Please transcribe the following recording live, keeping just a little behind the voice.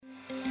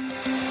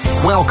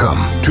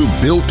Welcome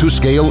to Built to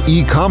Scale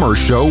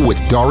e-commerce show with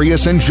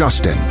Darius and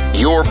Justin,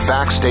 your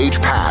backstage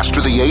pass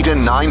to the 8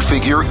 and 9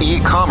 figure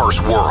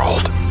e-commerce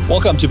world.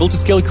 Welcome to Built to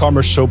Scale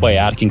e-commerce show by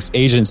Atkins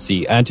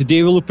Agency. And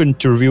today we'll be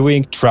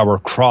interviewing Trevor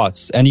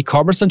Krotz, an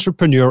e-commerce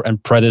entrepreneur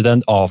and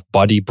president of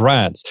Buddy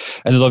Brands,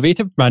 an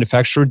innovative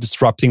manufacturer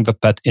disrupting the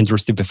pet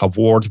industry with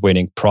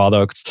award-winning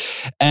products.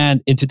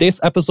 And in today's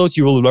episode,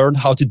 you will learn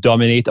how to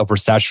dominate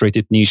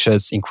oversaturated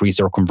niches, increase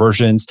your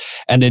conversions,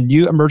 and the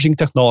new emerging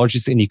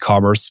technologies in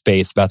e-commerce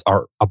space that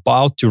are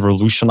about to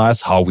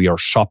revolutionize how we are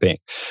shopping.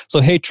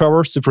 So hey,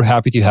 Trevor, super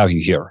happy to have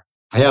you here.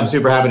 Hey, I'm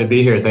super happy to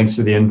be here. Thanks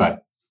for the invite.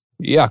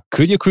 Yeah,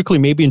 could you quickly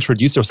maybe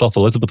introduce yourself a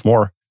little bit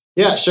more?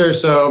 Yeah, sure.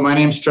 So my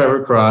name's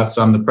Trevor Krotz.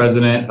 I'm the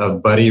president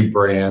of Buddy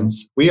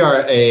Brands. We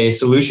are a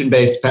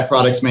solution-based pet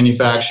products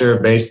manufacturer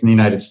based in the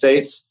United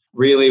States.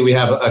 Really, we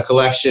have a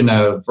collection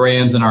of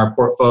brands in our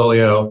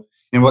portfolio.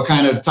 And what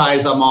kind of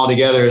ties them all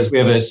together is we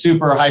have a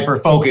super hyper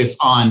focus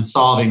on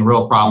solving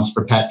real problems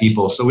for pet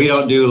people. So we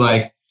don't do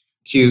like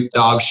cute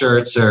dog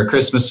shirts or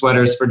Christmas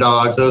sweaters for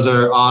dogs. Those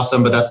are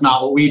awesome, but that's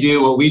not what we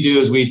do. What we do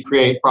is we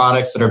create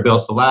products that are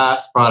built to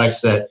last,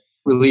 products that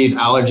relieve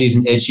allergies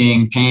and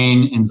itching,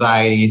 pain,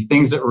 anxiety,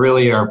 things that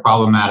really are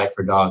problematic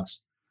for dogs.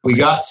 We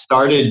got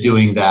started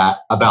doing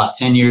that about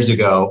 10 years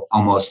ago,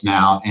 almost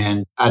now.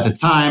 And at the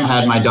time, I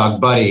had my dog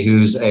Buddy,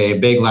 who's a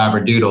big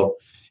Labradoodle.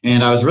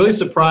 And I was really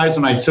surprised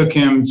when I took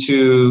him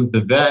to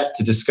the vet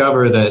to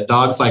discover that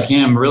dogs like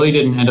him really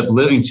didn't end up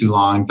living too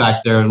long. In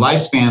fact, their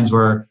lifespans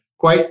were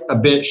quite a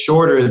bit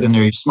shorter than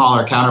their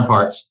smaller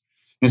counterparts.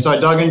 And so I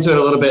dug into it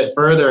a little bit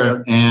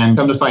further and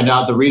come to find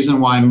out the reason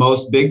why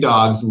most big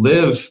dogs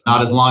live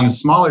not as long as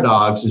smaller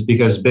dogs is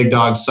because big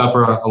dogs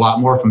suffer a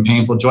lot more from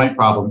painful joint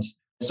problems.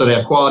 So they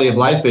have quality of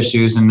life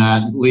issues, and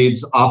that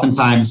leads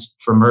oftentimes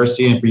for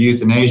mercy and for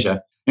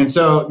euthanasia. And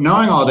so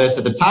knowing all this,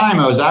 at the time,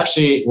 I was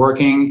actually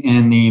working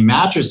in the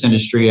mattress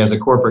industry as a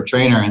corporate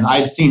trainer, and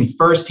I'd seen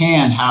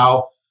firsthand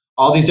how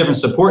all these different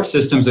support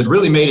systems had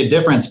really made a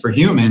difference for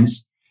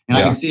humans. And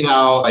I can see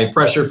how a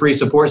pressure-free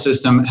support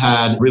system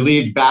had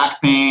relieved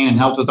back pain and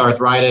helped with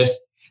arthritis.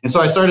 And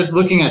so I started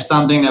looking at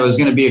something that was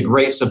going to be a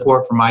great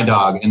support for my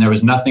dog. And there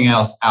was nothing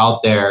else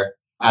out there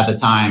at the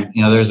time.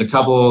 You know, there's a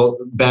couple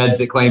beds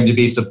that claimed to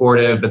be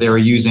supportive, but they were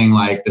using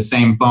like the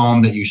same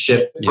foam that you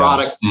ship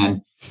products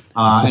in.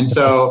 And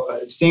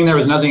so seeing there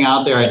was nothing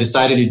out there, I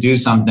decided to do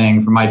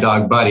something for my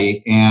dog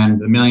Buddy.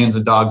 And the millions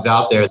of dogs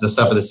out there that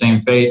suffer the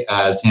same fate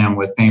as him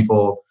with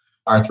painful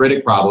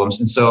arthritic problems.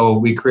 And so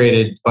we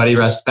created Buddy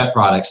Rest Pet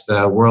Products,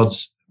 the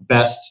world's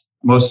best,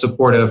 most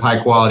supportive,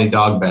 high quality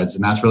dog beds.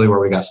 And that's really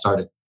where we got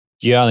started.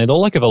 Yeah, and I don't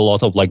like if a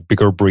lot of like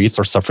bigger breeds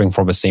are suffering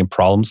from the same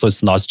problem. So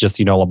it's not just,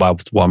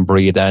 about one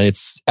breed. And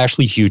it's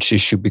actually a huge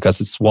issue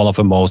because it's one of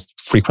the most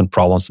frequent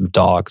problems with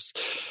dogs.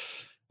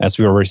 As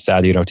we were very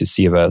sad, to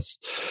see this.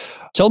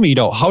 Tell me,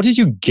 how did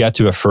you get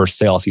to the first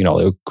sales?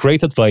 You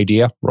created the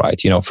idea, right?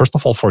 First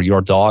of all, for your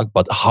dog,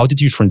 but how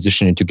did you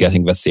transition into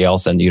getting the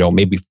sales and,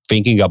 maybe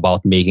thinking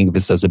about making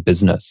this as a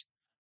business?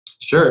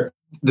 Sure.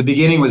 The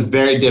beginning was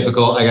very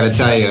difficult, I got to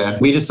tell you.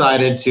 And we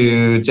decided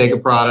to take a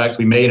product.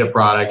 We made a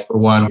product. For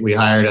one, we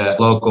hired a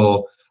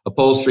local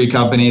upholstery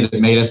company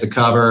that made us a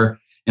cover.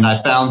 And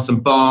I found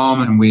some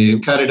foam and we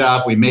cut it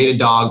up. We made a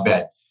dog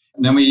bed.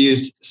 And then we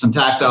used some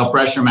tactile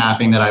pressure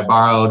mapping that I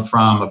borrowed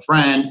from a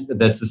friend.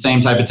 That's the same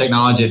type of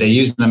technology they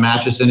use in the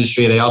mattress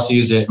industry. They also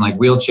use it in like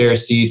wheelchair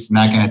seats and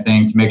that kind of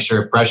thing to make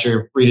sure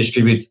pressure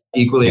redistributes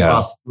equally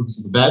across the surface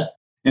of the bed.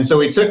 And so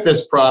we took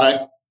this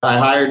product. I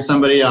hired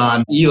somebody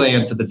on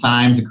Elance at the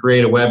time to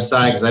create a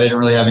website because I didn't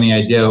really have any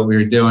idea what we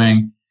were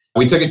doing.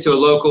 We took it to a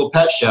local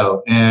pet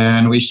show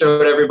and we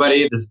showed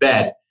everybody this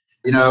bed.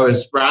 It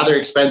was rather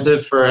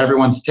expensive for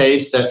everyone's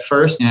taste at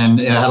first.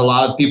 And it had a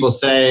lot of people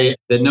say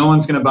that no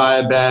one's going to buy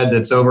a bed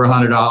that's over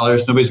 $100.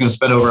 Nobody's going to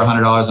spend over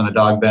 $100 on a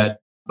dog bed.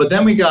 But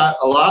then we got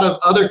a lot of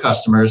other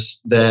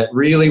customers that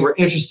really were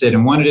interested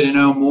and wanted to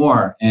know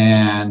more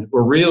and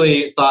were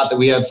really thought that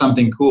we had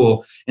something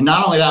cool. And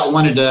not only that,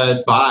 wanted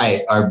to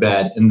buy our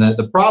bed. And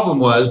the problem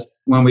was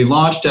when we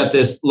launched at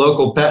this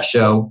local pet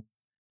show,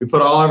 we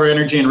put all of our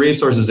energy and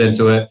resources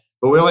into it.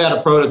 But we only had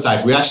a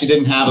prototype. We actually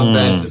didn't have a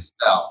bed to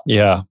sell.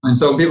 Yeah. And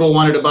so when people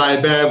wanted to buy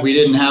a bed, we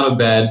didn't have a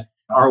bed.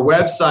 Our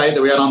website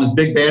that we had on this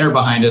big banner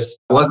behind us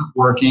wasn't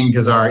working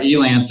because our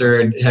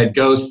e-lancer had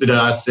ghosted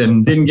us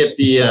and didn't get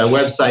the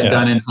website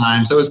done in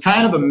time. So it was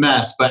kind of a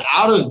mess. But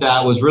out of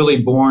that was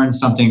really born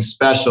something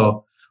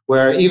special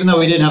where even though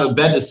we didn't have a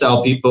bed to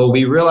sell people,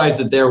 we realized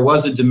that there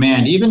was a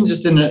demand. Even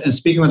just in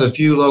speaking with a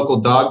few local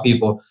dog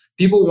people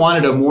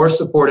wanted a more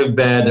supportive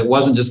bed that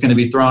wasn't just going to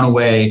be thrown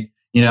away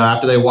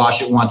after they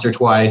wash it once or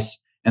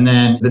twice. And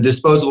then the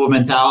disposable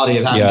mentality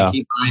of having to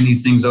keep buying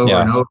these things over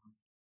and over.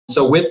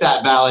 So with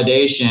that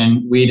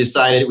validation, we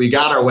decided we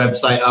got our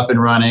website up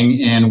and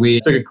running and we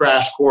took a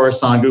crash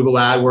course on Google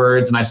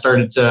AdWords. And I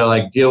started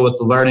to deal with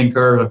the learning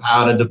curve of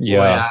how to deploy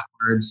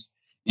AdWords.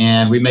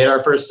 And we made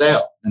our first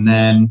sale. And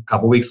then a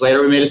couple of weeks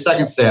later, we made a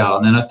second sale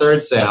and then a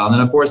third sale and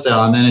then a fourth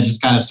sale. And then it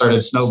just kind of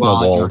started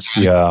snowballing.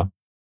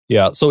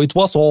 Yeah, so it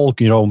was all,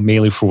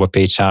 mainly through the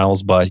paid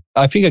channels. But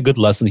I think a good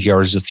lesson here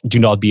is just do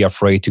not be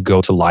afraid to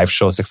go to live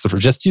shows, etc.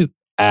 Just to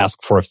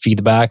ask for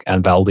feedback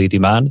and validate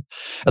demand,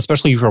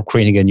 especially if you're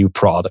creating a new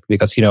product,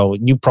 because,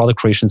 new product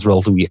creation is a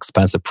relatively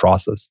expensive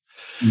process.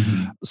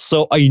 Mm-hmm.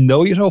 So I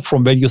know,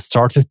 from when you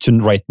started to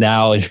right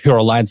now, your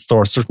online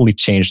store certainly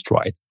changed,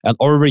 right? And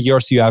over the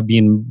years, you have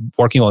been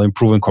working on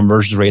improving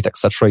conversion rate,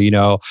 etc.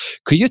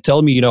 Could you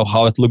tell me,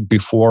 how it looked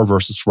before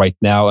versus right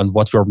now, and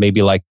what were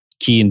maybe like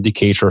key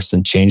indicators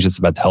and changes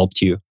that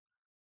helped you?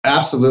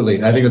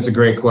 Absolutely. I think that's a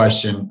great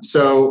question.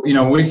 So,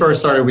 when we first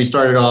started, we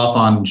started off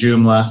on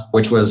Joomla,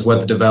 which was what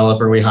the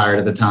developer we hired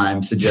at the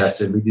time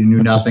suggested. We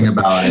knew nothing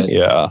about it.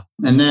 Yeah.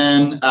 And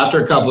then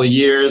after a couple of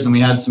years and we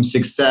had some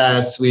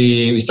success,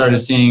 we started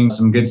seeing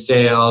some good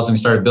sales and we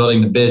started building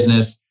the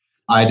business.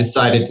 I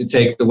decided to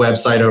take the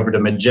website over to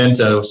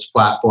Magento's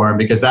platform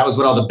because that was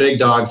what all the big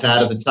dogs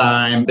had at the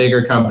time.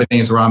 Bigger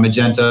companies were on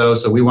Magento.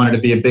 So we wanted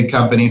to be a big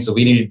company. So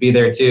we needed to be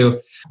there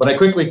too. What I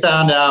quickly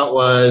found out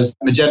was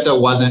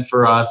Magento wasn't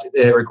for us.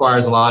 It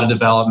requires a lot of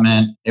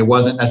development. It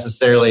wasn't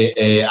necessarily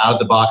a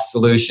out-of-the-box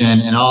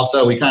solution. And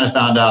also, we kind of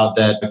found out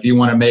that if you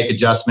want to make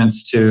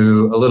adjustments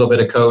to a little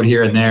bit of code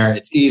here and there,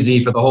 it's easy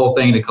for the whole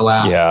thing to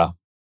collapse. Yeah.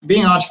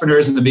 Being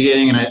entrepreneurs in the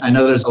beginning, and I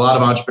know there's a lot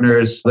of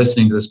entrepreneurs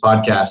listening to this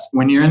podcast,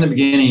 when you're in the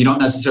beginning, you don't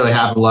necessarily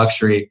have the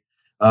luxury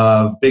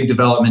of big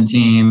development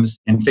teams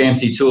and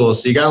fancy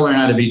tools. So you got to learn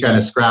how to be kind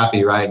of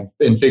scrappy, right?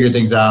 And figure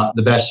things out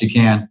the best you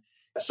can.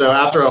 So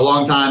after a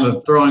long time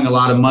of throwing a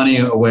lot of money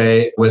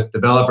away with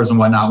developers and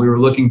whatnot, we were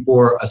looking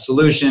for a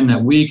solution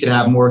that we could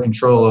have more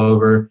control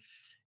over.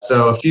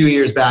 So a few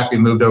years back, we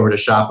moved over to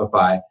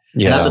Shopify.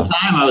 Yeah. And at the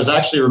time, I was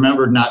actually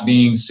remembered not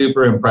being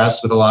super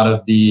impressed with a lot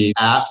of the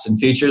apps and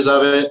features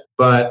of it,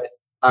 but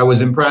I was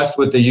impressed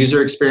with the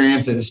user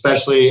experience,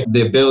 especially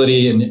the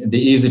ability and the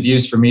ease of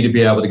use for me to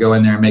be able to go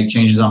in there and make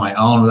changes on my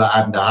own without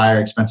having to hire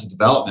expensive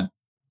development.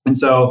 And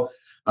so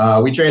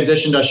we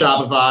transitioned to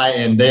Shopify,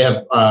 and they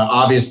have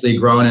obviously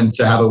grown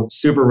into have a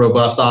super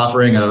robust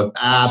offering of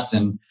apps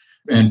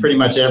and pretty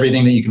much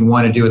everything that you can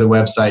want to do with a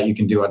website, you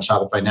can do on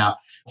Shopify now.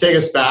 Take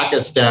us back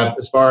a step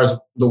as far as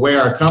the way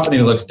our company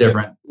looks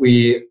different.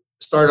 We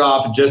started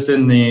off just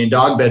in the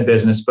dog bed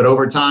business, but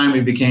over time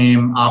we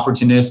became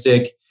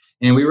opportunistic.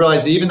 And we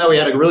realized that even though we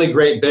had a really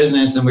great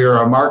business and we were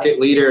a market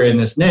leader in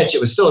this niche, it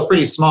was still a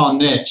pretty small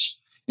niche.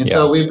 And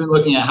so we've been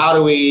looking at how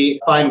do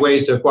we find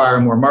ways to acquire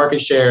more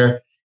market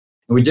share.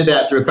 And we did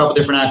that through a couple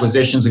different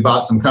acquisitions. We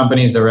bought some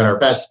companies that were in our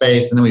pet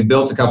space, and then we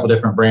built a couple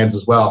different brands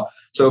as well.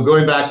 So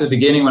going back to the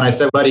beginning, when I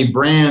said Buddy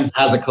Brands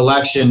has a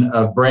collection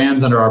of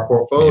brands under our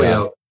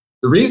portfolio,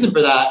 the reason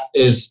for that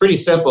is pretty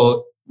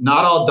simple.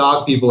 Not all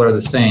dog people are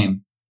the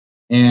same.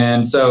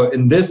 And so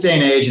in this day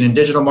and age and in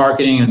digital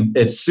marketing,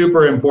 it's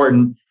super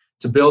important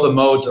to build a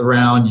moat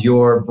around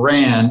your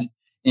brand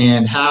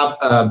and have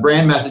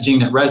brand messaging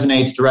that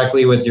resonates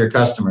directly with your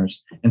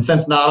customers. And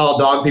since not all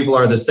dog people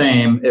are the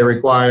same, it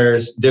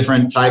requires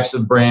different types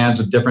of brands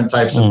with different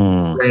types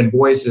of brand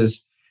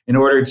voices in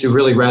order to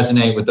really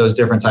resonate with those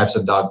different types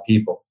of dog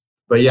people.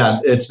 But yeah,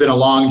 it's been a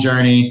long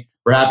journey.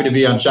 We're happy to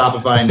be on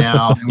Shopify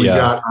now. And we've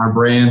got our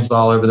brands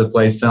all over the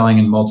place selling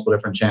in multiple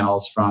different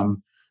channels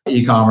from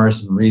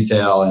e-commerce and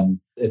retail.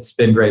 And it's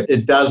been great.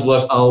 It does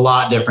look a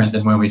lot different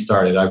than when we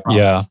started, I promise.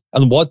 Yeah.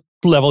 And what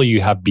level you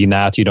have been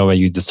at, when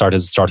you decided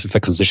to start with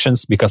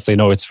acquisitions? Because I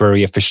know it's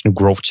very efficient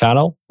growth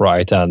channel,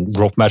 right? And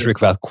growth metric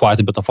that quite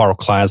a bit of our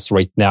clients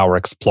right now are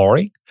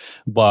exploring.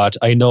 But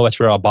I know that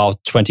we're about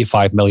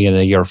 25 million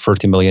a year,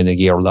 30 million a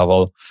year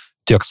level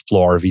to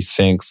explore these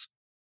things.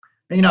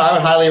 I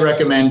would highly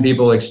recommend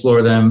people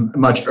explore them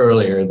much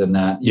earlier than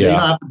that. You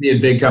don't have to be a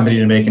big company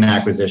to make an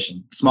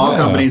acquisition. Small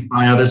companies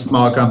buy other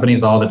small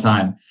companies all the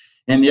time.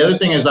 And the other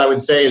thing is, I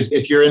would say, is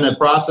if you're in the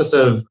process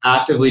of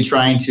actively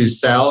trying to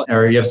sell,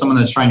 or you have someone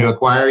that's trying to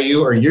acquire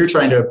you, or you're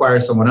trying to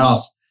acquire someone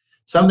else,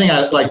 something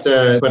I'd like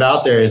to put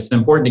out there is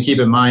important to keep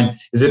in mind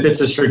is if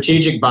it's a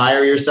strategic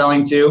buyer you're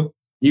selling to,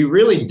 you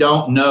really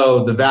don't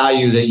know the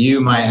value that you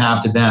might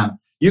have to them.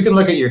 You can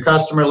look at your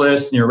customer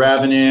list and your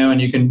revenue,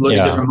 and you can look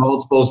at different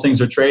multiples things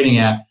are trading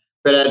at.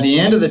 But at the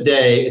end of the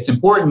day, it's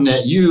important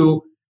that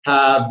you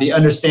have the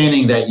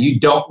understanding that you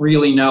don't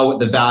really know what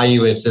the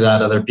value is to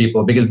that other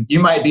people, because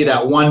you might be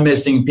that one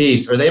missing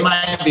piece, or they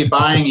might be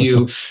buying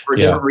you for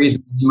different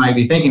reasons. You might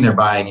be thinking they're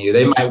buying you.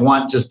 They might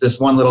want just this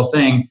one little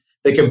thing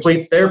that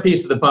completes their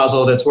piece of the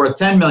puzzle that's worth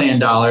 $10 million.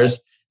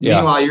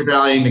 Meanwhile, you're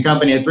valuing the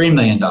company at $3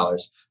 million.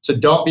 So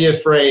don't be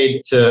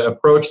afraid to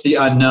approach the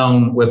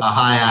unknown with a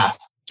high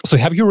ask. So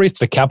have you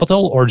raised the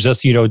capital, or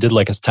just, did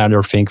like a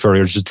standard thing where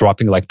you're just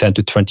dropping like 10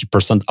 to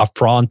 20%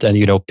 upfront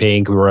and,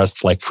 paying the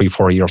rest like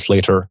 3-4 years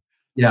later?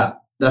 Yeah,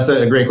 that's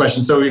a great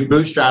question. So we've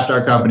bootstrapped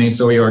our company.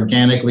 So we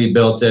organically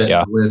built it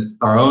with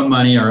our own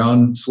money, our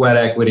own sweat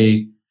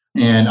equity.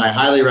 And I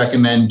highly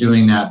recommend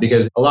doing that,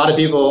 because a lot of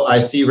people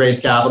I see raise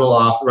capital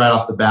right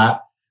off the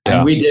bat.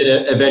 And we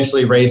did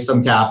eventually raise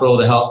some capital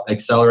to help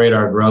accelerate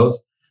our growth.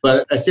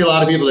 But I see a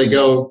lot of people that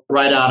go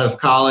right out of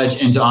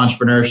college into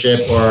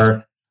entrepreneurship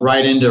or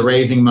right into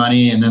raising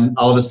money, and then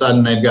all of a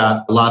sudden they've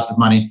got lots of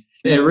money.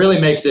 It really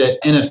makes it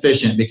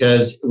inefficient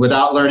because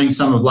without learning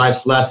some of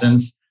life's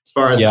lessons, as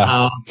far as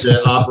how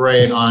to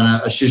operate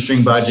on a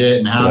shoestring budget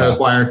and how to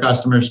acquire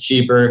customers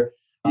cheaper,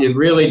 it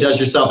really does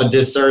yourself a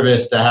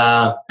disservice to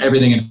have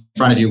everything in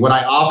front of you. What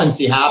I often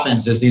see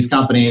happens is these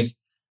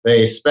companies,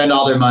 they spend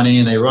all their money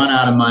and they run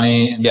out of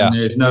money, and then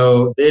they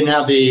didn't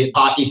have the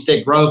hockey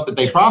stick growth that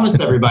they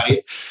promised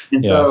everybody.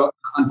 And so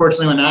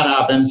unfortunately, when that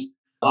happens,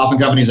 often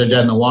companies are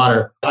dead in the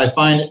water. I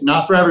find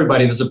not for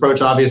everybody, this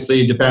approach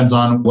obviously depends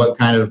on what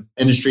kind of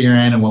industry you're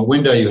in and what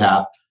window you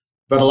have.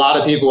 But a lot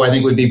of people, I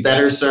think, would be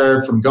better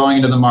served from going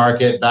into the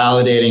market,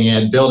 validating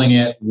it, building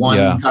it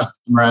one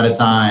customer at a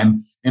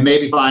time, and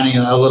maybe finding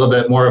a little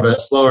bit more of a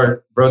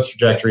slower growth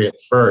trajectory at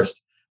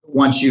first.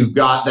 Once you've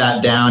got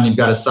that down, you've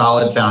got a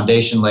solid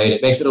foundation laid,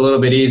 it makes it a little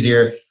bit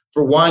easier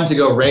for one to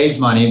go raise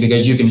money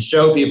because you can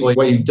show people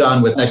what you've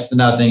done with next to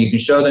nothing. You can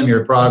show them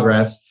your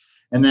progress.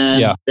 And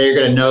then they're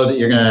going to know that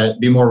you're going to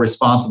be more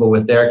responsible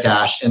with their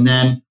cash. And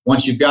then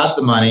once you've got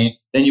the money,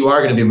 then you are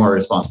going to be more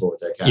responsible with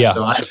their cash. Yeah.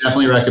 So I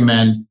definitely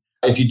recommend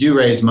if you do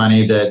raise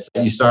money that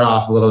you start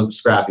off a little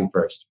scrappy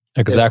first.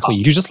 Exactly.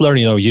 You just learn,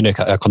 unit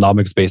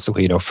economics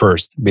basically,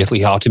 first,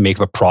 basically how to make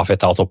the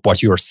profit out of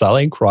what you are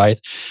selling, right?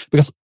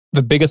 Because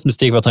the biggest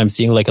mistake that I'm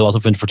seeing, like a lot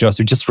of entrepreneurs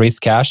who just raise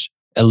cash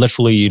and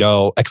literally,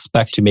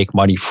 expect to make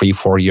money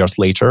 3-4 years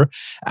later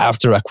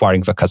after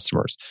acquiring the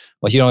customers.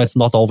 But, it's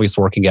not always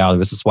working out.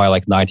 This is why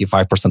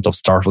 95% of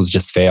startups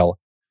just fail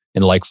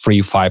in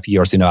 3-5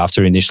 years,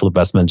 after initial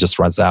investment just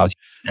runs out.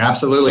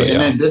 Absolutely.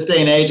 And then this day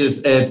and age,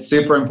 it's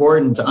super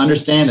important to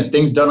understand that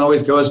things don't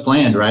always go as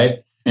planned,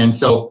 right? And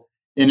so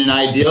in an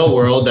ideal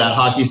world, that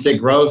hockey stick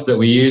growth that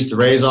we use to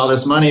raise all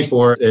this money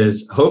for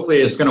is hopefully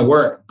it's going to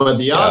work. But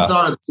the odds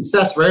are that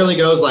success rarely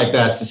goes like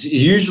this.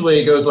 Usually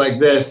it goes like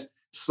this.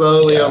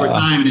 Slowly over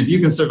time. And if you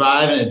can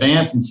survive and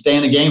advance and stay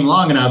in the game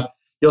long enough,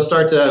 you'll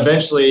start to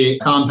eventually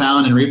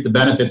compound and reap the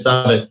benefits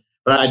of it.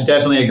 But I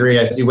definitely agree.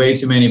 I see way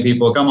too many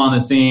people come on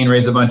the scene,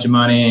 raise a bunch of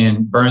money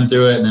and burn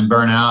through it and then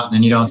burn out. And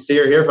then you don't see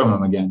or hear from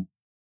them again.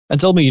 And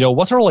tell me,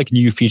 what are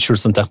new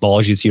features and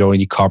technologies, in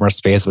e-commerce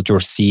space that you're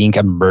seeing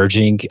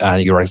emerging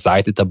and you're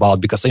excited about?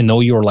 Because I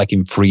know you're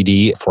in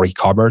 3D for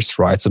e-commerce,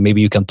 right? So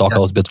maybe you can talk a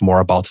little bit more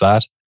about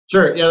that.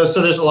 Sure. Yeah.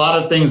 So there's a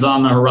lot of things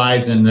on the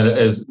horizon that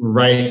is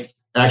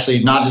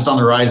actually not just on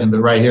the horizon, but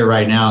right here,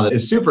 right now, that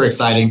is super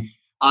exciting.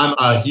 I'm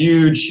a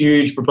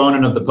huge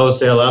proponent of the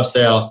post-sale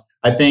upsell.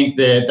 I think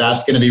that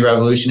that's going to be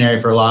revolutionary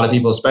for a lot of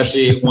people,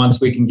 especially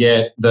once we can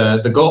get the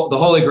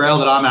holy grail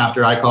that I'm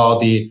after. I call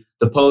it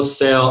the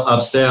post-sale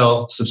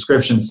upsell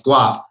subscription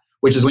swap,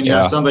 which is when you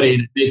have somebody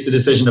that makes the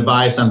decision to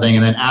buy something,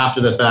 and then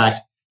after the fact,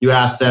 you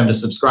ask them to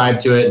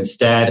subscribe to it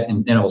instead,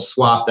 and it'll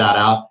swap that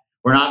out.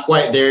 We're not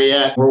quite there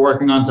yet. We're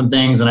working on some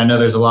things, and I know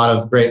there's a lot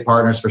of great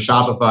partners for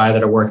Shopify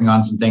that are working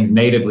on some things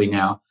natively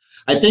now.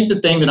 I think the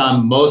thing that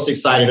I'm most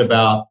excited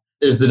about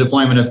is the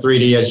deployment of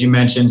 3D, as you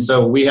mentioned.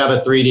 So we have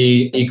a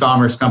 3D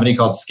e-commerce company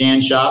called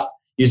ScanShop,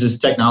 uses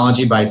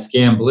technology by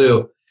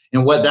ScanBlue.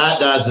 And what that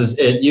does is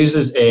it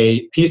uses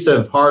a piece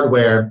of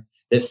hardware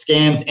that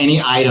scans any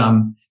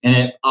item and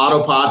it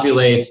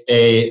auto-populates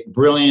a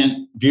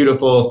brilliant,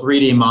 beautiful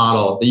 3D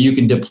model that you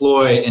can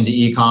deploy into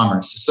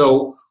e-commerce.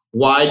 So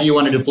why do you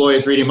want to deploy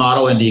a 3D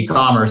model into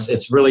e-commerce?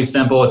 It's really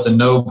simple. It's a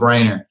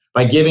no-brainer.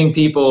 By giving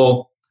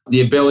people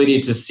the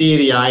ability to see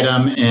the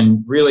item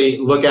and really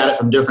look at it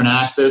from different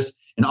axes,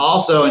 and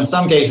also in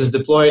some cases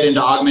deploy it into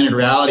augmented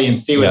reality and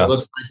see what it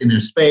looks like in their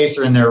space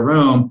or in their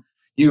room,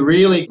 you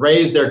really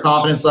raise their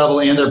confidence level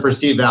and their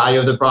perceived value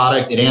of the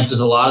product. It answers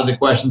a lot of the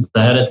questions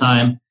ahead of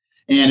time,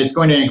 and it's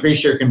going to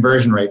increase your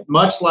conversion rate.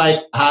 Much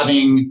like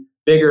having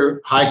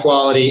bigger,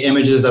 high-quality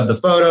images of the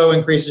photo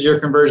increases your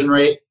conversion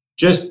rate,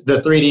 just the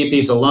 3D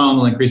piece alone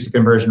will increase the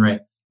conversion rate.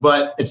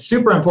 But it's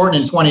super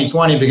important in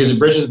 2020 because it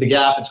bridges the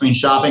gap between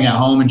shopping at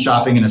home and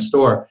shopping in a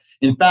store.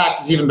 In fact,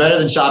 it's even better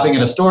than shopping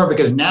at a store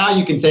because now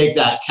you can take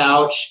that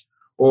couch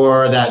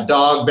or that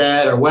dog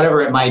bed or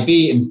whatever it might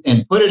be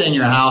and put it in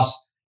your house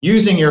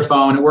using your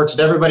phone. It works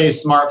with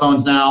everybody's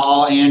smartphones now,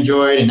 all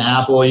Android and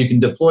Apple. You can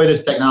deploy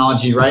this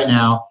technology right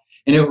now,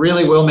 and it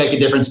really will make a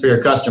difference for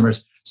your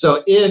customers.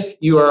 So if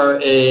you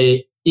are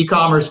a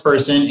e-commerce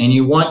person and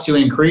you want to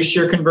increase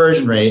your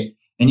conversion rate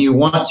and you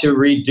want to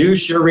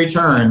reduce your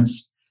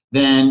returns,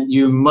 then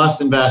you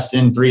must invest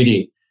in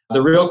 3D.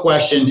 The real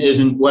question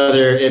isn't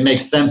whether it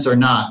makes sense or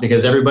not,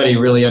 because everybody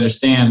really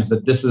understands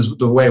that this is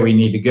the way we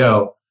need to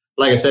go.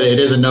 Like I said, it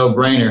is a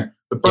no-brainer.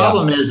 The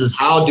problem is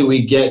how do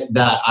we get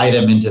that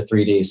item into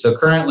 3D? So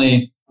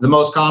currently, the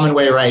most common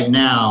way right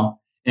now,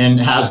 and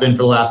has been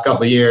for the last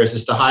couple of years,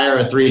 is to hire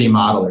a 3D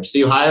modeler. So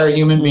you hire a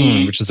human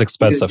being. Which is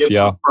expensive,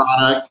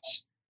 product.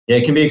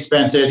 It can be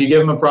expensive. You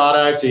give them a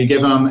product, or you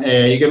give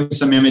them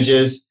some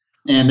images,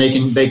 and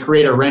they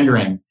create a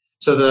rendering.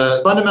 So the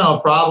fundamental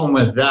problem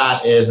with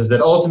that is that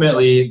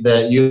ultimately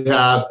that you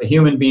have a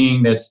human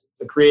being that's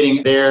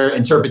creating their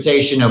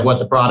interpretation of what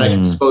the product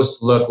is supposed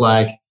to look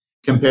like,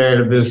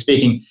 comparatively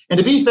speaking. And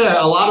to be fair,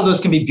 a lot of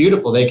those can be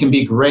beautiful. They can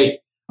be great.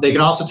 They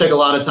can also take a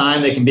lot of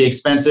time. They can be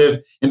expensive.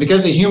 And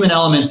because the human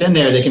element's in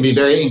there, they can be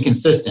very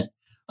inconsistent.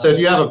 So if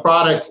you have a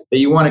product that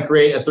you want to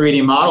create a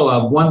 3D model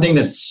of, one thing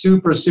that's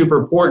super, super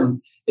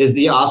important is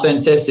the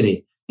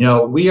authenticity.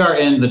 We are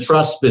in the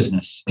trust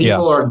business.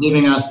 People are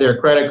giving us their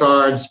credit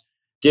cards,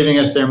 giving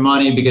us their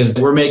money because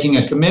we're making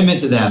a commitment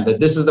to them that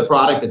this is the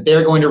product that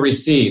they're going to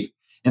receive.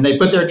 And they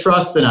put their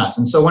trust in us.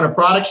 And so when a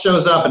product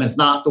shows up and it's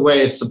not the way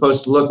it's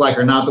supposed to look like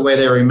or not the way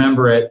they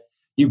remember it,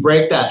 you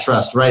break that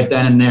trust right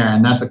then and there.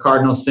 And that's a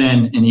cardinal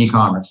sin in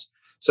e-commerce.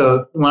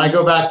 So when I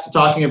go back to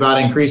talking about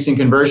increasing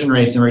conversion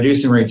rates and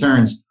reducing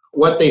returns,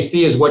 what they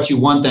see is what you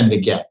want them to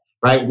get,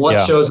 right?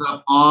 What shows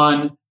up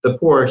on the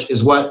porch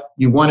is what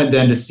you wanted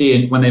them to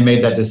see when they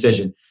made that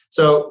decision.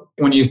 So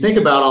when you think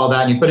about all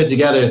that and you put it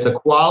together, the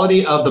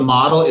quality of the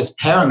model is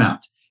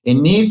paramount. It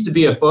needs to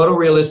be a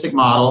photorealistic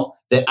model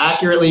that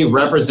accurately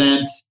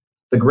represents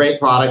the great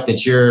product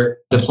that you're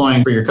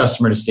deploying for your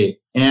customer to see.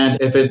 And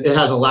if it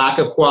has a lack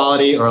of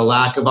quality or a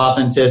lack of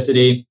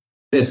authenticity,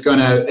 it's going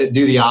to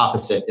do the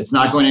opposite. It's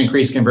not going to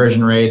increase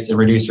conversion rates and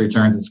reduce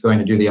returns. It's going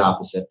to do the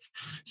opposite.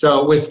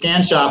 So with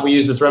ScanShop, we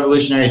use this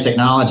revolutionary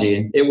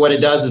technology. What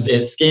it does is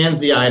it scans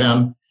the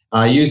item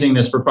using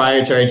this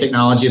proprietary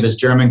technology this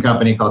German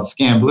company called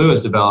ScanBlue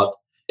has developed.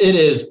 It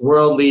is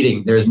world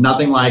leading. There's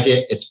nothing like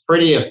it. It's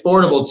pretty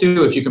affordable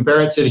too. If you compare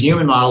it to the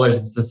human modelers,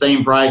 it's the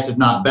same price, if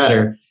not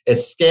better.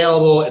 It's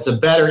scalable. It's a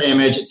better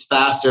image. It's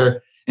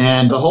faster.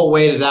 And the whole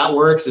way that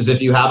works is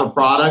if you have a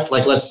product,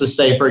 like let's just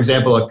say, for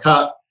example, a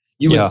cup,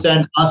 you would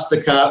send us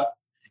the cup,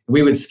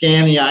 we would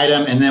scan the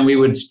item, and then we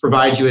would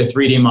provide you a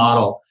 3D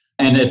model.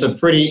 And it's a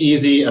pretty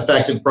easy,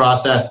 effective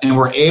process. And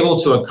we're able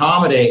to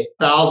accommodate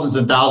thousands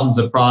and thousands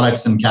of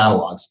products and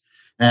catalogs.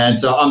 And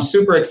so I'm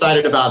super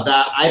excited about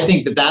that. I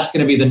think that that's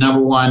going to be the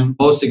number one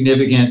most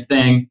significant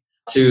thing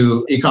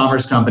to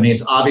e-commerce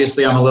companies.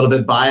 Obviously, I'm a little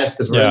bit biased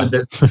because we're in the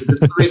business. This is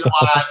the reason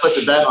why I put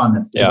the bet on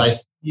this, because I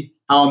see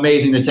how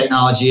amazing the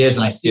technology is,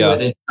 and I see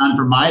what it's done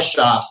for my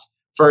shops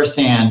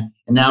firsthand,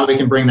 and now we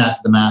can bring that to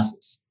the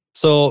masses.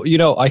 So,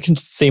 I can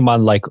say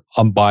my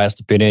unbiased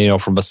opinion,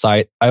 from the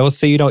side. I would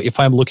say, if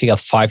I'm looking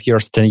at 5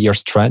 years, 10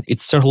 years trend, it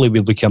certainly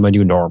will become a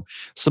new norm.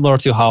 Similar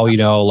to how,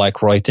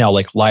 right now,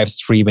 live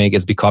streaming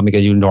is becoming a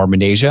new norm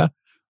in Asia,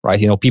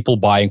 right? People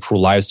buying through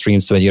live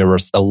streams when you're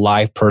a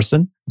live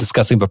person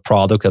discussing the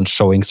product and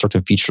showing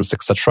certain features,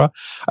 etc.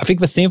 I think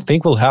the same thing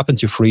will happen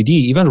to 3D.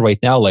 Even right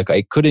now,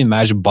 I couldn't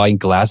imagine buying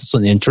glasses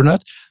on the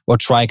internet or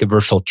trying a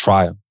virtual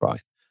trial, right?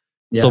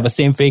 Yeah. So the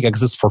same thing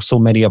exists for so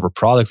many other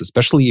products,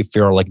 especially if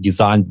you're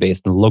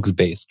design-based and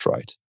looks-based,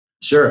 right?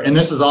 Sure. And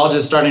this is all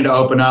just starting to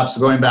open up. So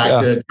going back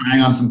to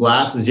trying on some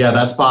glasses,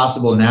 that's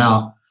possible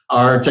now.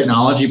 Our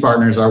technology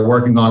partners are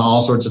working on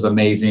all sorts of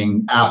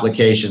amazing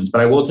applications. But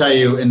I will tell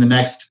you, in the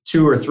next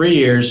 2 or 3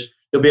 years,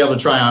 you'll be able to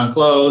try on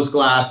clothes,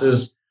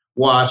 glasses,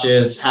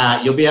 watches,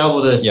 hat. You'll be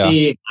able to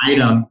see an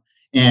item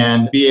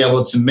and be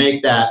able to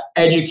make that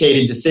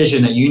educated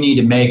decision that you need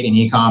to make in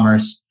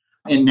e-commerce.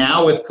 And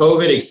now with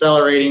COVID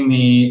accelerating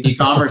the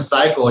e-commerce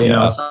cycle,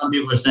 some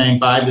people are saying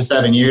 5 to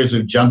 7 years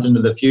we've jumped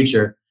into the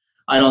future.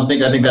 I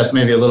think that's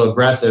maybe a little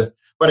aggressive,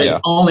 but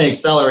it's only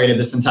accelerated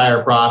this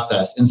entire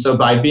process. And so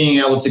by being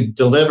able to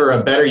deliver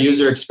a better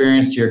user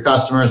experience to your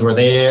customers where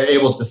they are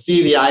able to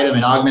see the item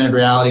in augmented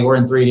reality or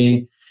in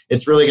 3D,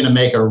 it's really going to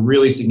make a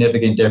really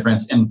significant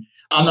difference. And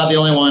I'm not the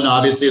only one,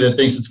 obviously, that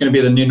thinks it's going to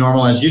be the new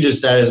normal, as you just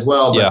said as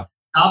well. But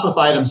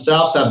Shopify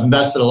themselves have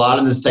invested a lot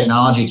in this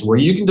technology to where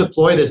you can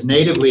deploy this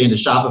natively into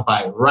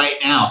Shopify right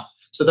now.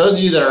 So those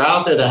of you that are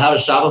out there that have a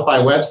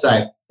Shopify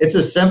website, it's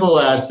as simple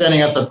as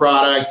sending us a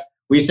product.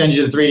 We send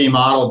you the 3D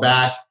model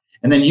back,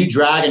 and then you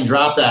drag and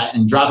drop that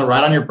and drop it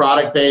right on your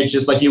product page,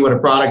 just like you would a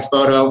product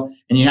photo,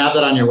 and you have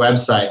that on your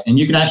website. And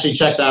you can actually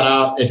check that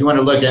out if you want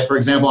to look at, for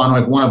example,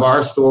 on one of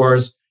our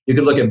stores. You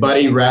could look at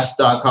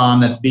buddyrest.com.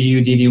 That's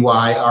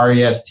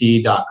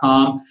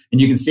buddyrest.com.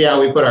 And you can see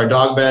how we put our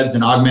dog beds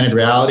in augmented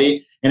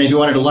reality. And if you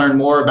wanted to learn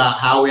more about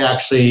how we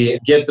actually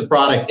get the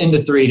product into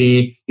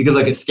 3D, you could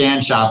look at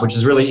ScanShop, which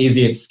is really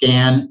easy. It's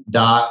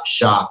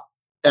scan.shop,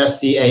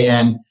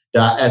 SCAN.SHOP.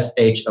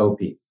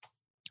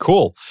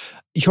 Cool.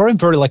 You're in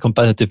very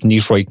competitive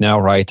niche right now,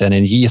 right? And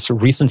in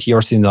recent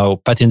years,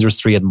 pet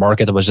industry and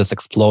market was just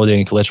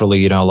exploding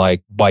literally,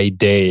 by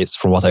days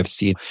from what I've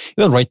seen.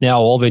 Even right now,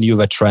 all the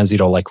new trends,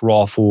 like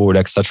raw food,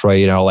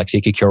 etc.,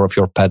 taking care of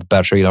your pet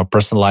better,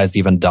 personalized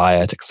even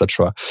diet,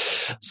 etc.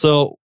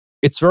 So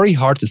it's very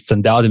hard to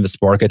stand out in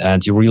this market,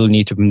 and you really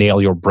need to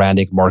nail your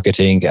branding,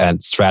 marketing,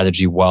 and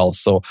strategy well.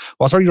 So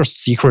what are your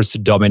secrets to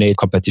dominate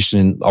competition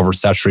in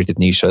oversaturated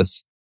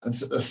niches?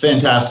 That's a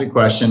fantastic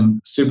question.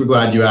 Super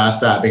glad you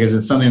asked that because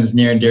it's something that's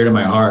near and dear to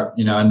my heart.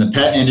 In the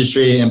pet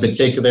industry in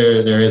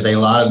particular, there is a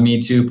lot of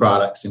Me Too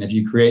products. And if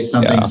you create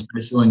something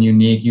special and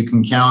unique, you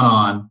can count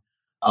on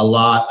a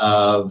lot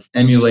of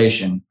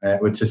emulation,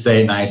 to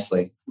say it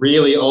nicely.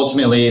 Really,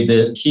 ultimately,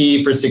 the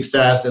key for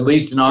success, at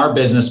least in our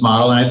business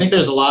model, and I think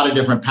there's a lot of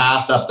different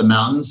paths up the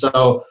mountain.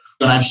 So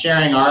when I'm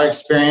sharing our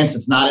experience,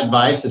 it's not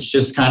advice. It's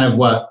just kind of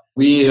what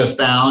we have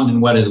found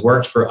and what has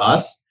worked for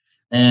us.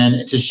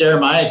 And to share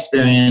my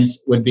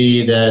experience would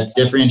be that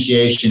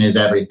differentiation is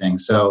everything.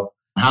 So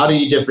how do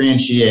you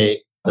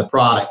differentiate the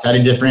product? How do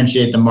you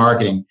differentiate the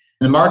marketing?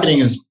 And the marketing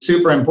is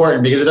super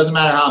important because it doesn't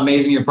matter how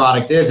amazing your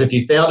product is. If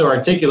you fail to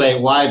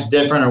articulate why it's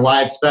different or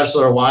why it's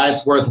special or why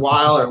it's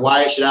worthwhile or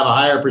why it should have a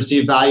higher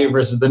perceived value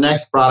versus the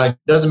next product,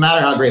 it doesn't matter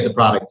how great the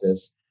product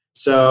is.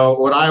 So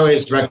what I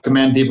always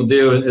recommend people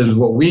do is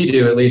what we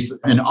do, at least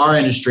in our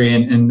industry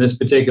and in this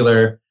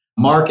particular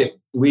market.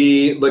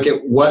 We look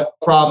at what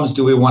problems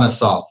do we want to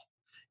solve?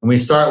 And we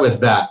start with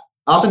that.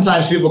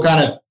 Oftentimes people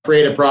kind of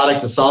create a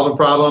product to solve a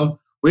problem.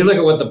 We look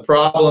at what the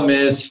problem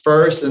is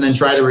first and then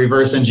try to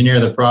reverse engineer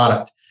the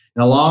product.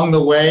 And along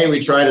the way, we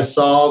try to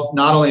solve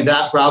not only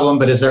that problem,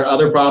 but is there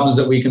other problems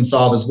that we can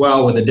solve as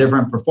well with a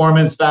different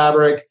performance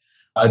fabric,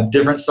 a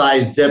different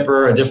size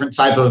zipper, a different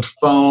type of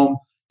foam?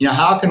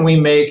 How can we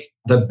make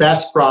the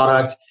best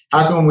product?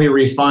 How can we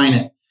refine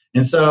it?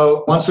 And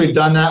so once we've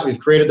done that, we've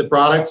created the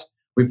product,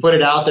 we put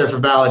it out there for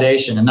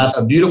validation. And that's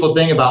a beautiful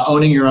thing about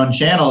owning your own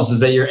channels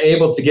is that you're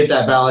able to get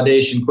that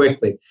validation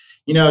quickly.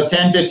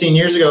 10, 15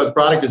 years ago with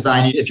product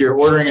design, if you're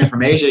ordering it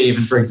from Asia,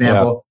 even for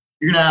example,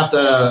 you're going to have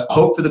to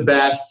hope for the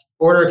best,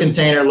 order a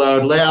container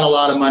load, lay out a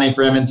lot of money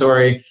for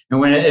inventory.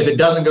 And if it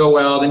doesn't go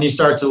well, then you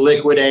start to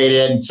liquidate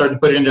it and start to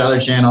put it into other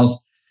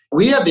channels.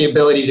 We have the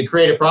ability to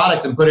create a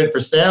product and put it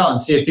for sale and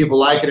see if people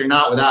like it or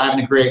not without having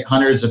to create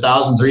hundreds or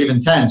thousands or even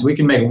tens. We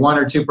can make 1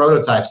 or 2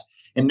 prototypes.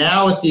 And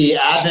now with the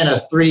advent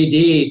of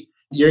 3D,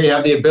 you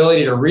have the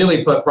ability to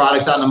really put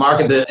products out in the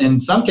market that in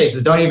some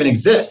cases don't even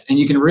exist. And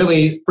you can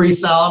really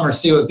pre-sell them or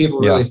see what people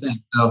really think.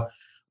 So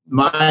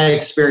my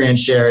experience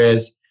share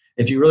is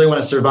if you really want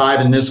to survive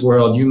in this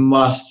world, you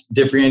must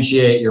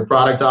differentiate your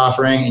product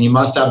offering and you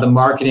must have the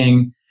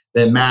marketing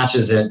that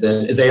matches it,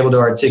 that is able to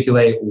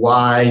articulate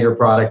why your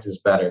product is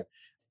better. If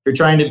you're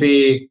trying to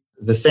be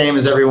the same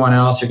as everyone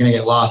else, you're going to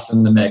get lost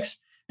in the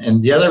mix.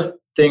 And the other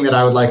thing that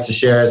I would like to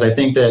share is I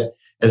think that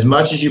as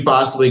much as you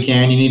possibly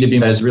can, you need to be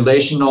as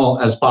relational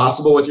as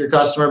possible with your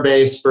customer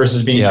base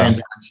versus being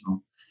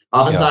transactional.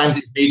 Oftentimes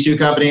these B2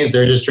 companies,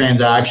 they're just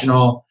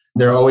transactional.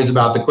 They're always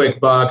about the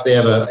quick buck. They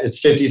have it's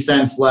 50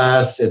 cents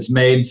less. It's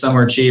made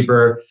somewhere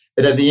cheaper.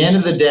 But at the end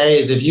of the day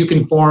is if you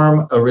can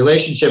form a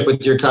relationship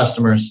with your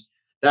customers,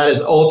 that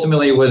is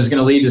ultimately what is going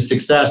to lead to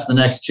success in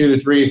the next 2,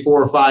 3,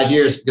 4, 5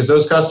 years, because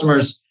those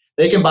customers,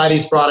 they can buy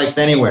these products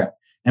anywhere.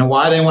 And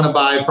why they want to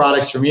buy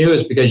products from you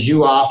is because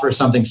you offer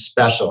something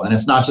special. And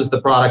it's not just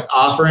the product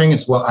offering,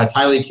 it's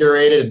highly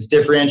curated, it's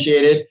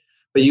differentiated,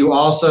 but you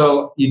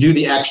do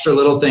the extra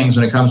little things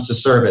when it comes to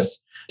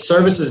service.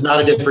 Service is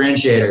not a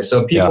differentiator.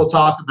 So people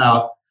talk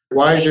about,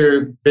 why is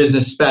your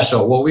business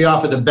special? Well, we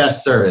offer the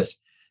best service.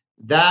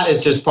 That is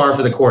just par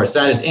for the course.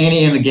 That is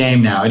any in the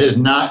game now. It is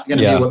not going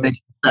to be what makes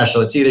you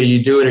special. It's either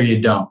you do it or you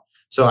don't.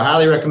 So I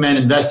highly recommend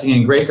investing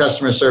in great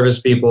customer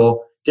service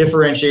people,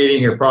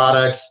 differentiating your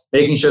products,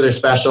 making sure they're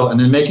special, and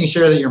then making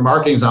sure that your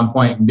marketing's on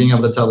point and being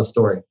able to tell the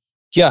story.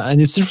 Yeah,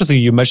 and it's interesting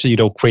you mentioned,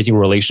 creating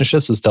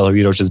relationships instead of,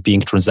 just being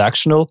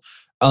transactional.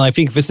 And I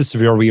think this is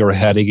where we are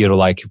heading,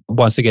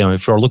 once again,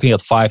 if you're looking at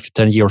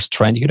 5-10 years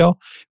trend,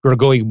 we're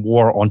going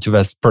more onto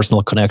this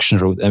personal connection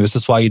route. And this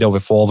is why,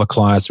 with all the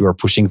clients, we are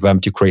pushing them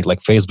to create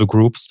Facebook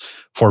groups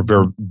for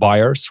their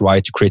buyers,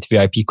 right? To create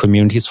VIP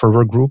communities for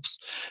their groups.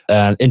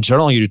 And in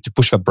general, you need to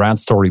push the brand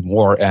story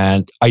more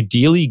and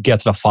ideally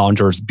get the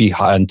founders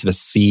behind the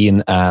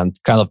scene and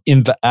kind of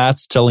in the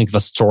ads telling the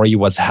story,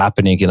 what's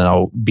happening,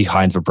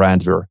 behind the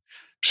brand. We're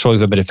showing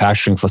the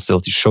manufacturing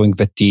facility, showing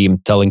the team,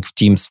 telling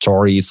team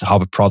stories, how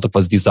the product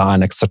was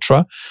designed,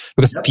 etc.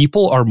 Because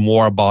people are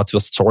more about the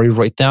story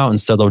right now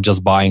instead of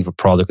just buying the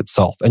product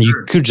itself. And you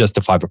could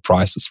justify the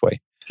price this way.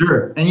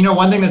 Sure. And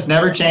one thing that's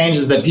never changed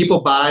is that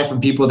people buy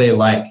from people they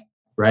like,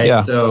 right?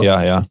 It's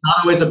not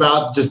always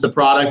about just the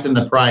product and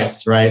the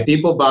price, right?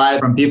 People buy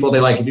from people they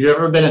like. If you've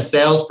ever been a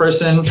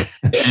salesperson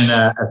in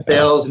a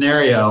sales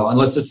scenario, and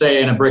let's just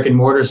say in a brick and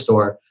mortar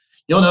store,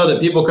 you'll know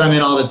that people come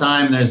in all the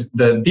time. There's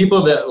the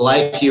people that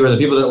like you or the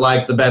people that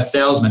like the best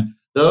salesman.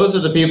 Those are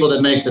the people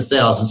that make the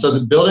sales. And so the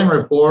building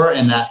rapport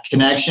and that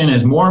connection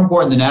is more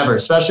important than ever,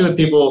 especially with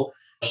people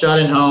shut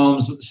in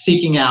homes,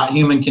 seeking out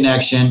human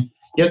connection.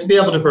 You have to be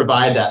able to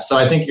provide that. So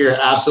I think you're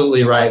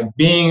absolutely right.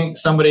 Being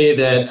somebody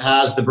that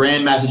has the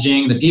brand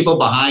messaging, the people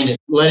behind it,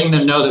 letting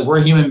them know that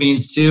we're human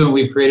beings too, and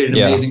we've created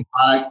an amazing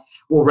product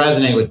will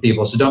resonate with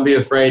people. So don't be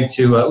afraid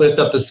to lift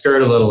up the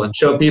skirt a little and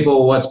show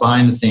people what's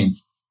behind the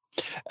scenes.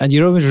 And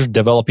when you're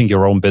developing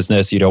your own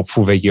business,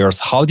 through the years,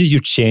 how did you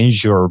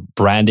change your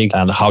branding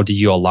and how do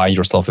you align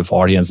yourself with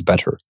audience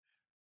better?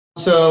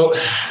 So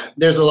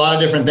there's a lot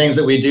of different things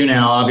that we do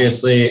now,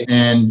 obviously.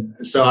 And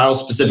so I'll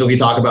specifically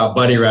talk about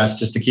BuddyRest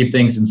just to keep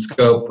things in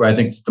scope, where I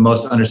think it's the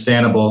most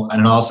understandable.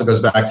 And it also goes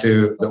back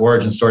to the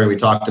origin story we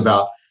talked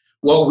about.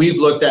 What we've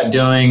looked at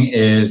doing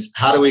is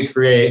how do we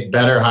create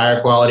better,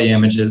 higher quality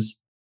images?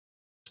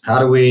 How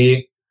do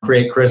we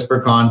create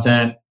crisper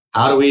content?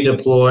 How do we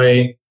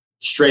deploy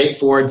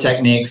straightforward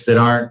techniques that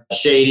aren't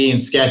shady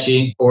and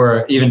sketchy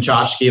or even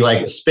tchotchke,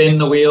 like spin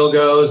the wheel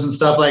goes and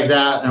stuff like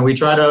that? And we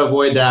try to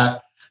avoid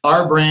that.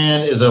 Our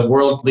brand is a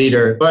world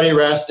leader.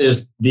 BuddyRest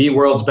is the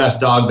world's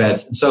best dog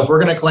beds. And so if we're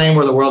going to claim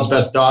we're the world's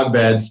best dog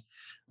beds,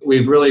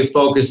 we've really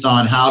focused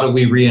on how do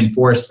we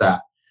reinforce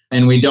that.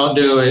 And we don't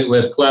do it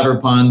with clever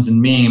puns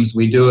and memes.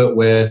 We do it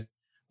with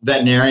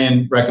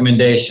veterinarian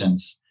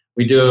recommendations.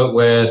 We do it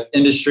with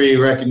industry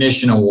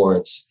recognition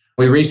awards.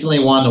 We recently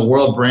won the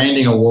World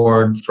Branding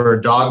Award for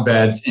dog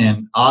beds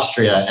in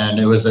Austria, and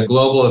it was a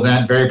global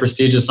event, very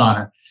prestigious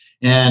honor.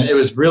 And it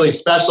was really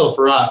special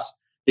for us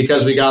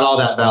because we got all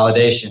that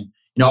validation.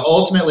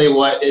 Ultimately,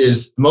 what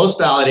is most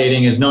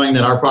validating is knowing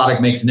that our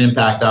product makes an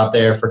impact out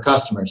there for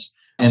customers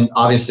and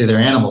obviously their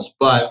animals.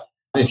 But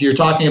if you're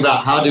talking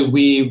about how do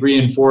we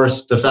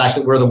reinforce the fact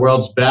that we're the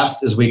world's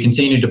best, is we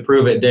continue to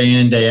prove it day in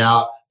and day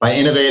out by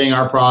innovating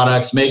our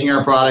products, making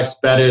our products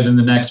better than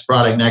the next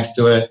product next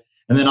to it,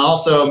 and then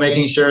also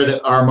making sure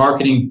that our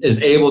marketing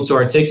is able to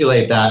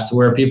articulate that to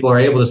where people are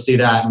able to see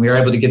that and we are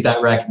able to get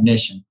that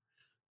recognition.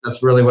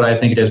 That's really what I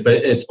think it is.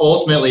 But it's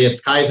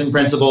Kaizen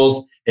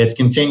principles. It's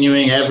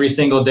continuing every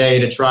single day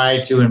to try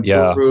to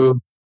improve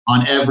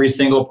on every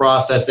single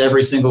process,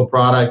 every single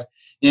product.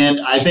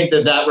 And I think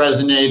that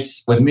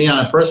resonates with me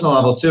on a personal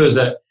level too, is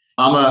that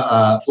I'm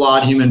a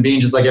flawed human being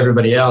just like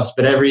everybody else.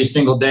 But every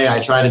single day I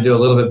try to do a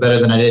little bit better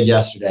than I did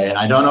yesterday. And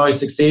I don't always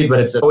succeed, but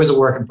it's always a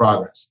work in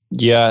progress.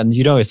 Yeah. And,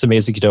 it's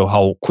amazing,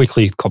 how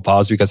quickly it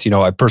compounds because,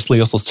 I personally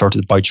also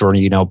started my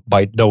journey,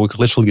 by knowing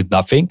literally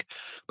nothing.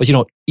 But,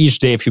 each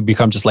day, if you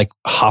become just like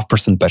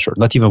 0.5% better,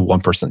 not even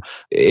 1%,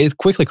 it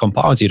quickly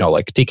compounds,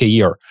 take a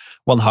year,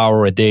 1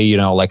 hour a day,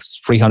 like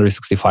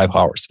 365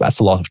 hours. That's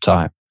a lot of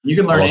time. You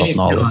can learn any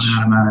skill in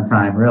that amount of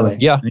time, really.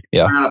 Yeah.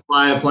 You learn how to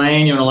fly a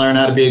plane. You want to learn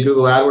how to be a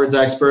Google AdWords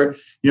expert.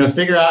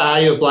 Figure out how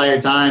you apply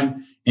your time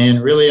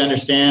and really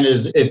understand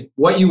is if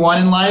what you want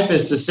in life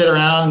is to sit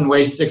around and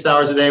waste 6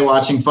 hours a day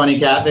watching funny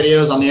cat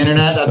videos on the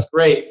internet, that's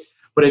great.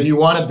 But if you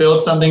want to build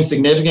something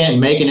significant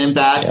and make an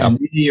impact and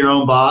be your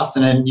own boss,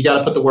 and then you got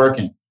to put the work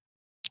in.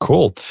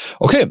 Cool.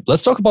 Okay,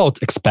 let's talk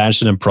about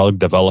expansion and product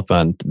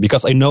development,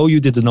 because I know you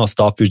did not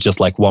stop with just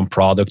like one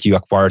product. You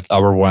acquired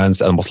other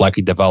ones and most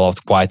likely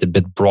developed quite a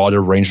bit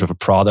broader range of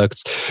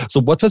products.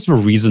 So what was the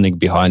reasoning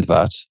behind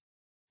that?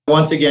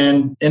 Once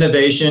again,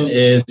 innovation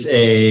it's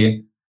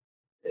a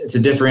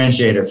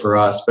differentiator for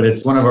us, but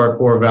it's one of our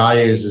core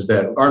values is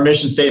that our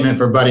mission statement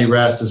for Buddy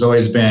Rest has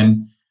always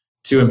been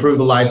to improve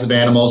the lives of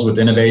animals with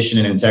innovation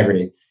and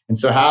integrity. And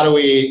so how do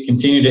we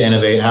continue to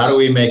innovate? How do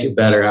we make it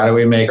better? How do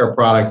we make our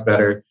product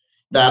better?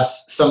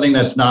 That's something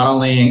that's not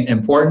only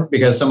important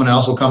because someone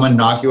else will come and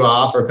knock you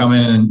off or come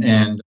in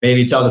and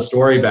maybe tell the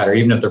story better,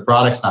 even if their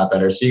product's not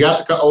better. So you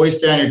got to always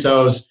stay on your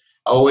toes,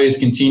 always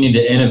continue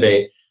to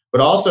innovate. But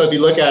also, if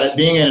you look at it,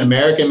 being an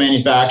American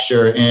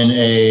manufacturer in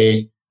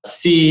a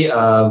sea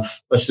of,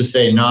 let's just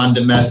say,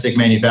 non-domestic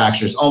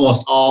manufacturers,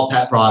 almost all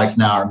pet products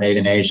now are made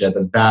in Asia,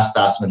 the vast,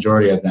 vast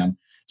majority of them.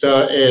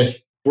 So if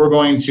we're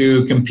going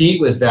to compete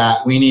with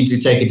that, we need to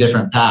take a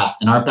different path.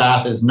 And our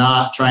path is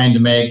not trying to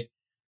make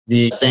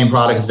the same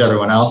products as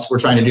everyone else. We're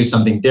trying to do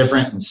something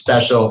different and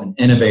special and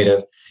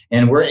innovative.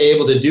 And we're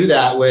able to do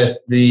that with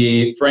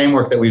the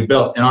framework that we've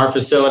built. In our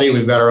facility,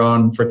 we've got our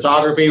own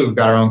photography, we've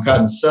got our own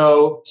cut and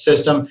sew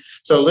system.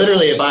 So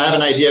literally, if I have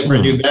an idea for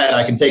a new bed,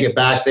 I can take it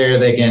back there.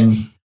 They can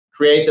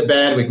create the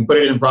bed, we can put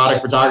it in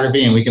product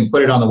photography, and we can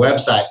put it on the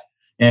website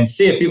and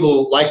see if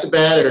people like the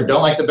bed or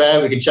don't like the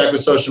bed. We can check with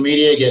social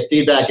media, get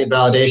feedback, get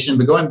validation.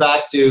 But going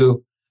back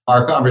to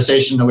our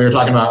conversation that we were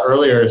talking about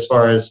earlier, as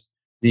far as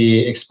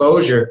the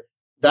exposure,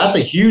 that's a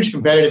huge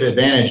competitive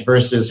advantage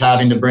versus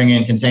having to bring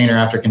in container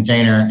after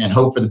container and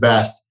hope for the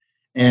best.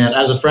 And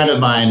as a friend of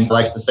mine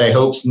likes to say,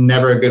 hope's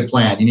never a good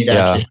plan. You need to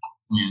actually have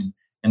a plan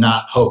and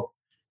not hope.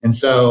 And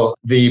so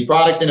the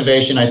product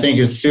innovation, I think,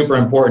 is super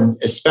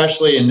important,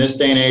 especially in this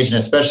day and age and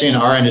especially in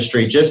our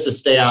industry, just to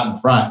stay out in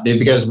front.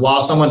 Because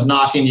while someone's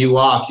knocking you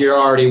off, you're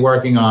already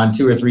working on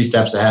 2 or 3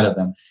 steps ahead of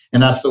them.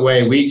 And that's the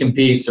way we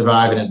compete,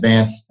 survive, and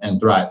advance and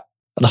thrive.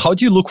 And how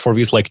do you look for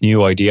these like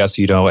new ideas,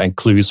 and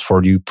clues for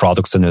new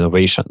products and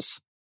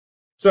innovations?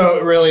 So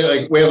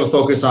really, we have a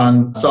focus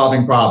on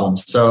solving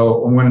problems.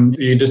 So when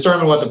you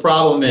determine what the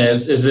problem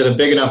is it a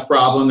big enough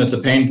problem that's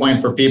a pain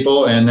point for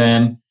people? And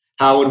then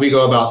how would we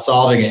go about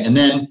solving it? And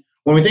then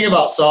when we think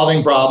about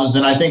solving problems,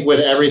 and I think with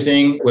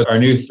everything, with our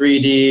new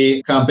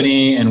 3D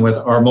company and with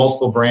our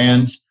multiple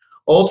brands,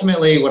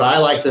 ultimately what I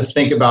like to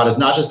think about is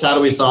not just how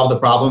do we solve the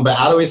problem, but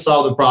how do we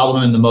solve the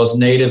problem in the most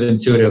native,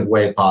 intuitive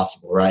way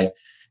possible, right?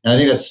 And I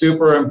think that's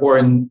super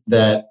important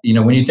that,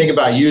 when you think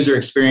about user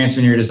experience,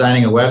 when you're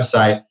designing a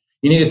website,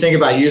 you need to think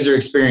about user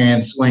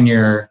experience when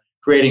you're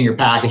creating your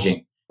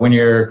packaging, when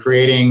you're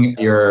creating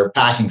your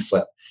packing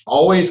slip.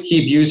 Always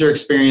keep user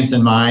experience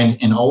in mind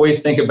and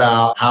always think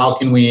about how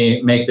can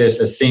we make this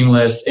as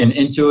seamless and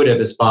intuitive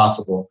as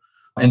possible.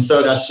 And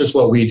so that's just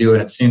what we do,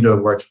 and it seemed to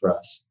have worked for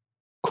us.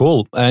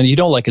 Cool. And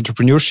like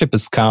entrepreneurship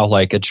is kind of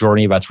like a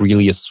journey that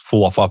really is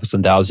full of ups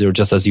and downs,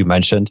 just as you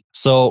mentioned.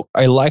 So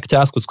I like to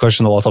ask this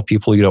question a lot of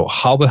people,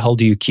 how the hell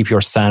do you keep your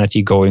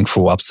sanity going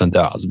through ups and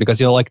downs?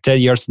 Because, like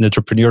 10 years in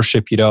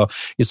entrepreneurship,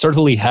 you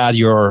certainly had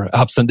your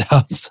ups and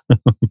downs.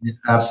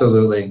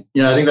 Absolutely.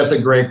 I think that's a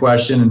great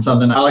question and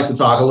something I like to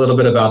talk a little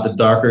bit about the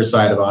darker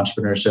side of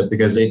entrepreneurship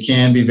because it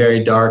can be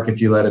very dark if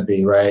you let it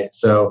be, right?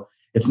 So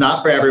it's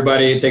not for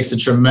everybody. It takes a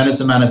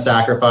tremendous amount of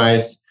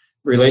sacrifice.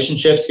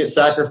 Relationships get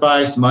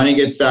sacrificed, money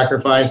gets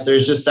sacrificed.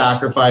 There's just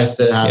sacrifice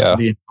that has to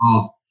be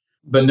involved.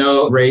 But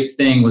no great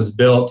thing was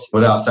built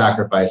without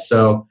sacrifice.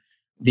 So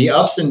the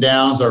ups and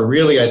downs are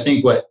really, I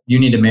think, what you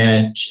need to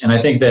manage. And I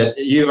think that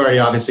you've already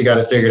obviously got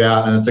it figured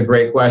out. And it's a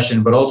great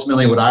question. But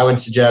ultimately, what I would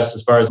suggest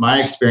as far as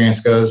my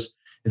experience goes,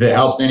 if it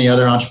helps any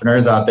other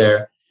entrepreneurs out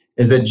there,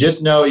 is that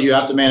just know you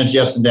have to manage the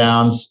ups and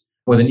downs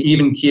with an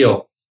even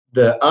keel.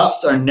 The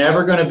ups are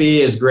never going to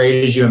be as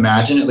great as you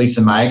imagine, at least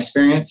in my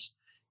experience.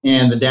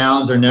 And the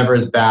downs are never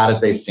as bad as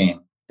they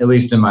seem, at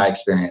least in my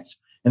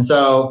experience. And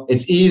so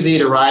it's easy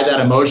to ride that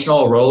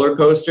emotional roller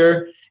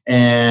coaster.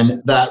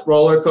 And that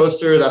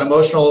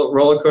emotional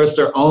roller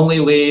coaster only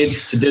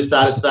leads to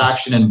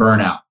dissatisfaction and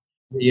burnout.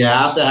 What you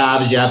have to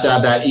have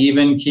that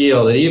even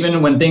keel, that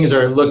even when things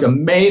look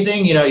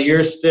amazing,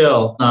 you're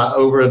still not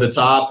over the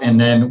top. And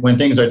then when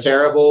things are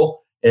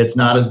terrible, it's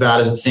not as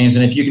bad as it seems.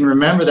 And if you can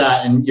remember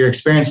that, and your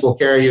experience will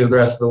carry you the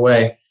rest of the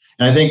way.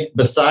 And I think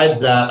besides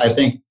that,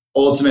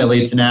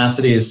 ultimately,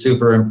 tenacity is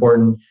super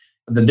important.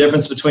 The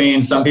difference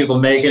between some people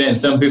making it and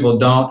some people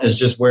don't is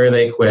just where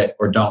they quit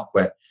or don't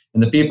quit.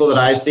 And the people that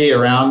I see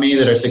around me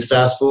that are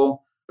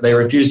successful, they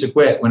refuse to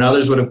quit when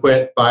others would have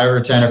quit 5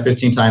 or 10 or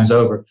 15 times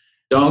over.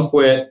 Don't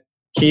quit.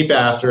 Keep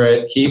after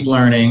it. Keep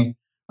learning,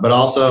 but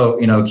also,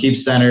 keep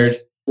centered.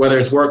 Whether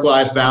it's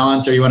work-life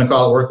balance or you want to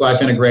call it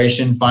work-life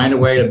integration, find a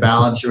way to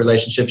balance your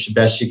relationships the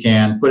best you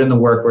can. Put in the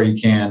work where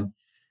you can,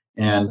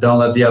 and don't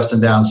let the ups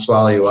and downs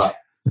swallow you up.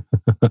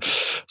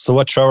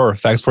 So Trevor,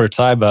 thanks for your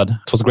time, bud.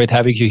 It was great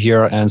having you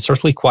here and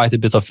certainly quite a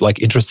bit of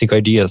interesting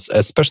ideas,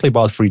 especially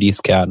about 3D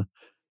scan.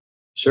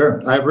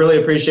 Sure. I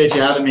really appreciate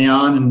you having me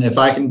on. And if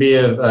I can be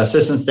of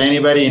assistance to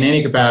anybody in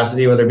any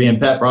capacity, whether it be in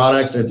pet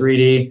products or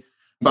 3D,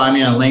 find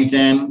me on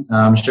LinkedIn.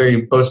 I'm sure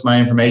you post my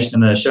information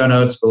in the show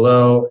notes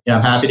below.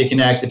 I'm happy to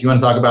connect if you want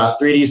to talk about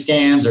 3D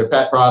scans or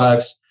pet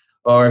products,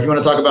 or if you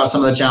want to talk about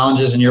some of the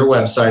challenges in your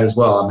website as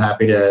well. I'm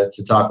happy to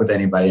talk with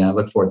anybody, and I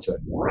look forward to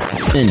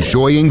it.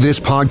 Enjoying this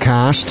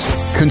podcast?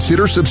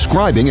 Consider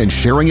subscribing and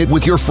sharing it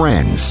with your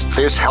friends.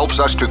 This helps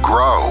us to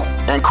grow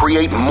and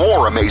create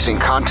more amazing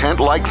content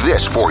like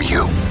this for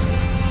you.